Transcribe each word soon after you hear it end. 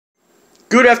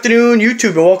Good afternoon,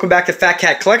 YouTube, and welcome back to Fat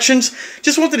Cat Collections.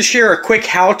 Just wanted to share a quick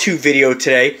how-to video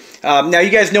today. Now, you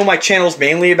guys know my channel is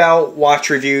mainly about watch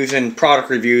reviews and product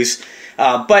reviews.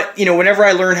 But, you know, whenever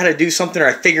I learn how to do something or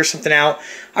I figure something out,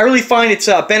 I really find it's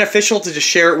beneficial to just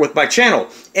share it with my channel.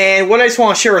 And what I just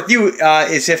want to share with you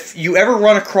is if you ever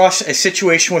run across a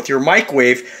situation with your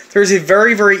microwave, there's a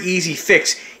very, very easy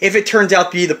fix if it turns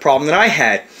out to be the problem that I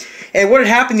had. And what had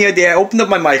happened the other day, I opened up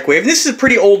my microwave, and this is a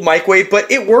pretty old microwave, but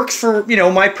it works for, you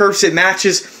know, my purpose. It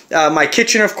matches my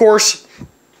kitchen, of course.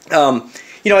 You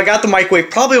know, I got the microwave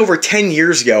probably over 10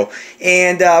 years ago,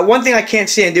 and one thing I can't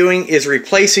stand doing is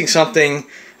replacing something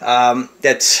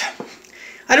that's...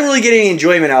 I don't really get any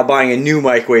enjoyment out of buying a new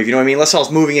microwave, you know what I mean? Unless I was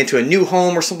moving into a new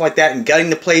home or something like that and gutting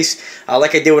the place,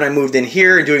 like I did when I moved in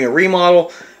here and doing a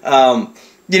remodel.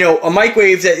 You know, a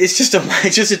microwave that it's just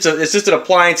an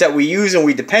appliance that we use and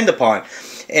we depend upon.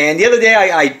 And the other day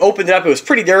I opened it up. It was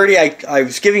pretty dirty. I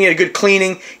was giving it a good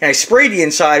cleaning, and I sprayed the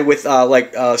inside with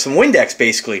some Windex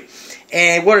basically.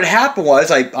 And what had happened was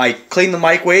I cleaned the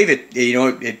microwave.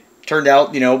 It turned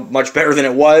out, you know, much better than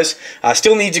it was.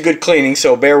 Still needs a good cleaning,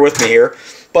 so bear with me here.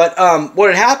 But what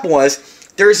had happened was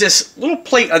there's this little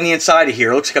plate on the inside of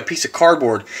here. It looks like a piece of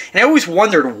cardboard, and I always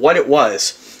wondered what it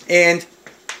was. And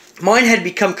mine had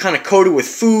become kind of coated with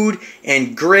food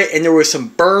and grit, and there was some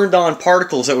burned on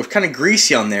particles that were kind of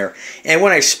greasy on there. And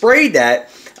when I sprayed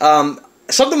that,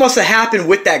 something must have happened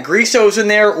with that grease that was in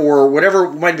there, or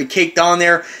whatever might have been caked on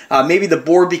there. Maybe the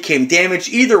board became damaged.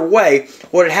 Either way,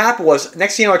 what had happened was,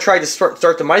 next thing you know, I tried to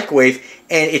start the microwave,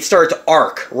 and it started to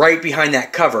arc right behind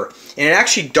that cover. And it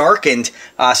actually darkened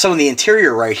some of the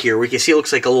interior right here. We can see it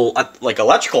looks like a little, like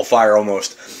electrical fire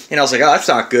almost. And I was like, oh, that's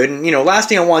not good. And, you know, last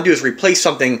thing I want to do is replace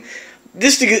something.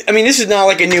 This is not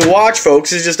like a new watch,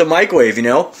 folks. It's just a microwave, you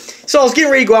know? So I was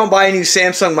getting ready to go out and buy a new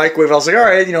Samsung microwave. I was like, all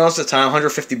right, you know, that's the time,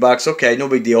 150 bucks. Okay, no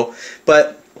big deal.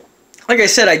 But like I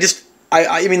said,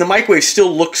 I mean, the microwave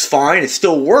still looks fine. It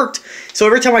still worked. So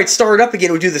every time I'd start it up again,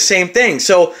 it would do the same thing.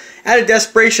 So out of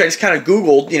desperation, I just kind of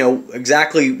Googled, you know,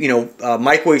 exactly, you know,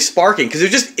 microwave sparking. Because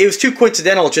it was too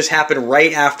coincidental. It just happened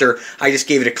right after I just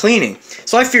gave it a cleaning.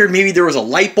 So I figured maybe there was a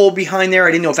light bulb behind there.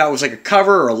 I didn't know if that was like a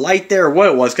cover or a light there or what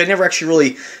it was. Because I never actually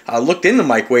really looked in the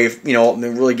microwave, you know, and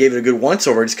really gave it a good once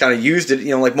over. I just kind of used it,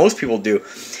 you know, like most people do.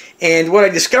 And what I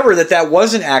discovered that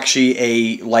wasn't actually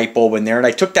a light bulb in there. And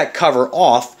I took that cover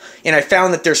off, and I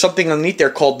found that there's something underneath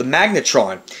there called the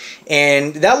magnetron.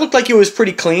 And that looked like it was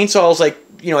pretty clean, so I was like,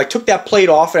 you know, I took that plate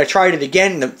off and I tried it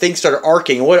again, and the thing started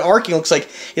arcing. And what arcing looks like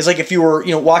is like if you were,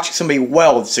 you know, watching somebody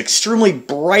weld. It's extremely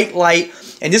bright light,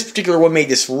 and this particular one made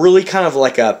this really kind of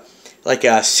like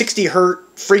a 60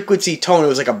 hertz frequency tone. It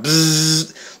was like a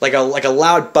bzzz, like a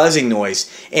loud buzzing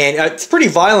noise, and it's pretty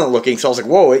violent looking. So I was like,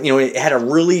 whoa, you know, it had a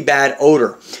really bad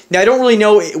odor. Now I don't really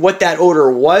know what that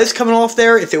odor was coming off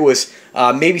there. If it was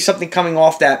maybe something coming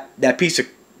off that piece of,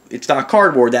 it's not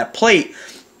cardboard, that plate.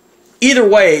 Either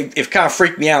way, it kind of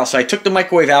freaked me out. So I took the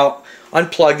microwave out,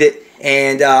 unplugged it,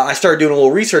 and I started doing a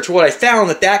little research. What I found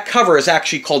that cover is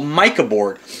actually called mica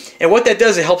board, and what that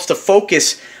does, it helps to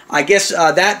focus. I guess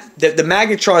the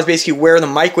magnetron is basically where the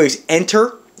microwaves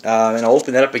enter. And I'll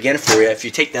open that up again for you. If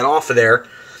you take that off of there,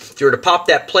 if you were to pop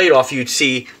that plate off, you'd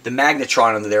see the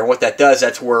magnetron under there. And what that does,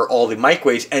 that's where all the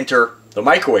microwaves enter the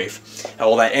microwave,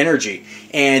 all that energy.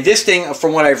 And this thing,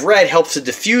 from what I've read, helps to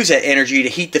diffuse that energy to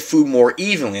heat the food more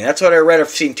evenly. And that's what I read. I've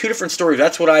seen two different stories.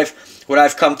 That's what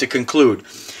I've come to conclude.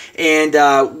 And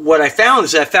what I found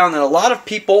is that a lot of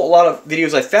people, a lot of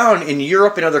videos I found in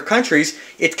Europe and other countries,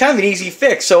 it's kind of an easy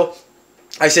fix. So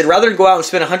I said, rather than go out and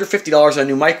spend $150 on a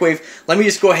new microwave, let me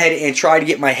just go ahead and try to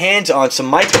get my hands on some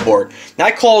mica board. Now,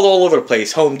 I called all over the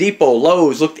place, Home Depot,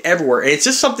 Lowe's, looked everywhere, and it's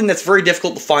just something that's very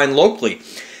difficult to find locally.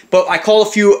 But I called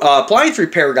a few appliance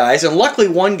repair guys, and luckily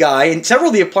one guy, and several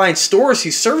of the appliance stores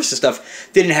who service this stuff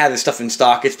didn't have this stuff in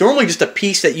stock. It's normally just a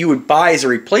piece that you would buy as a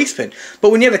replacement.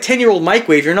 But when you have a 10-year-old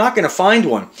microwave, you're not going to find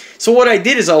one. So what I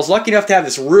did is I was lucky enough to have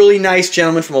this really nice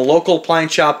gentleman from a local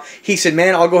appliance shop. He said,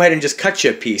 man, I'll go ahead and just cut you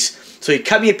a piece. So he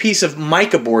cut me a piece of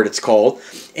mica board, it's called,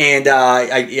 and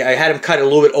I had him cut it a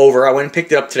little bit over. I went and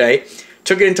picked it up today,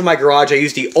 took it into my garage. I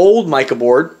used the old mica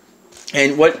board,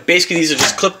 and basically these are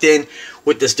just clipped in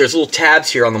with this. There's little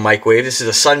tabs here on the microwave. This is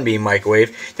a Sunbeam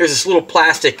microwave. There's this little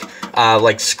plastic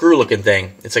like screw looking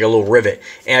thing. It's like a little rivet,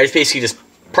 and I just basically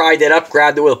pried that up,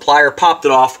 grabbed it with a plier, popped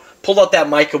it off, pulled out that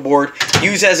mica board,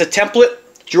 used it as a template,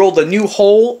 drilled a new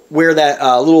hole where that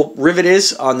little rivet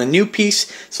is on the new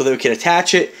piece so that we can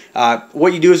attach it.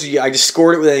 What you do is I just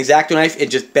scored it with an X-Acto knife and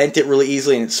just bent it really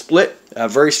easily and it split.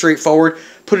 Very straightforward.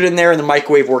 Put it in there and the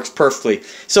microwave works perfectly.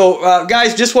 So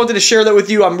guys, just wanted to share that with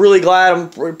you. I'm really glad.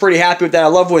 I'm pretty happy with that. I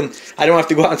love when I don't have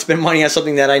to go out and spend money on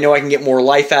something that I know I can get more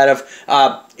life out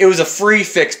of. It was a free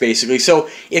fix basically. So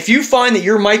if you find that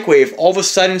your microwave all of a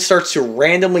sudden starts to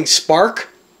randomly spark,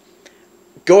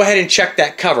 go ahead and check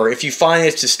that cover. If you find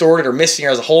it's distorted or missing or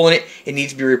has a hole in it, it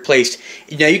needs to be replaced.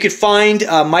 Now you could find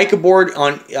mica board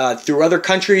on through other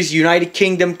countries, United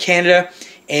Kingdom, Canada,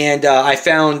 and I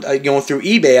found going through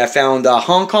eBay, I found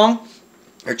Hong Kong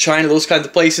or China, those kinds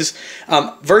of places.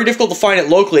 Very difficult to find it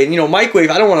locally. And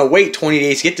microwave, I don't want to wait 20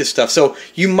 days to get this stuff. So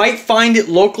you might find it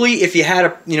locally if you had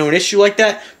an issue like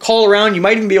that. Call around. You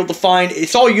might even be able to find.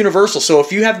 It's all universal. So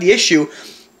if you have the issue,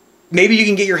 maybe you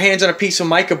can get your hands on a piece of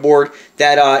mica board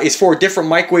that is for a different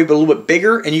microwave but a little bit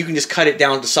bigger, and you can just cut it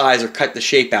down to size or cut the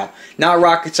shape out. Not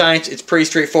rocket science. It's pretty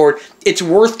straightforward. It's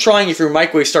worth trying if your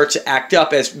microwave starts to act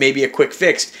up as maybe a quick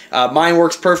fix. Mine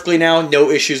works perfectly now. No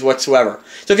issues whatsoever.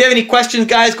 So if you have any questions,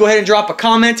 guys, go ahead and drop a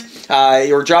comment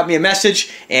or drop me a message,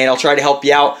 and I'll try to help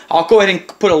you out. I'll go ahead and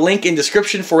put a link in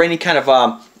description for any kind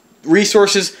of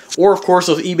resources or, of course,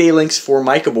 those eBay links for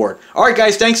mica board. All right,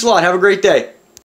 guys, thanks a lot. Have a great day.